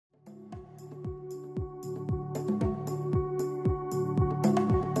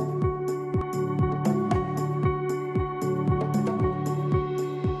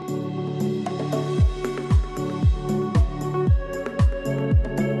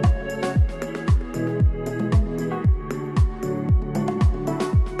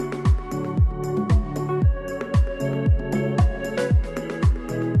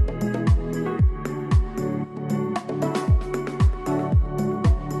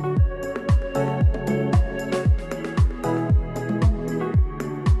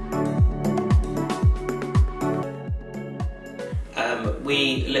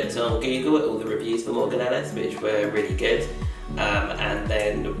on Google at all the reviews for Morgan Ellis, which were really good. And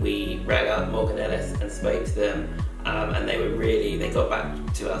then we rang up Morgan Ellis and spoke to them, and they got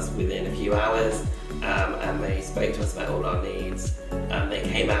back to us within a few hours, and they spoke to us about all our needs. They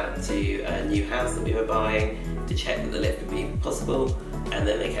came out to a new house that we were buying to check that the lift would be possible, and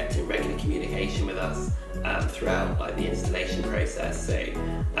then they kept in regular communication with us throughout the installation process. So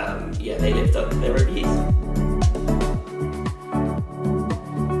yeah, they lived up to their reviews.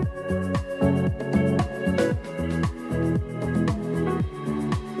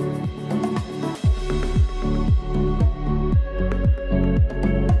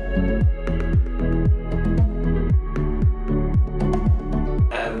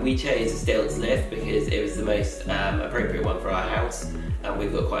 We chose a Stiltz lift because it was the most appropriate one for our house, and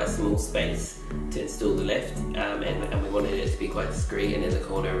we've got quite a small space to install the lift, and we wanted it to be quite discreet and in the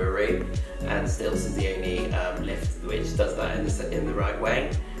corner of a room, and Stiltz is the only lift which does that in the right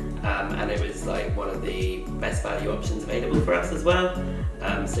way, and it was one of the best value options available for us as well.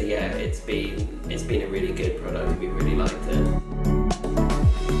 So yeah, it's been a really good product. We really liked it.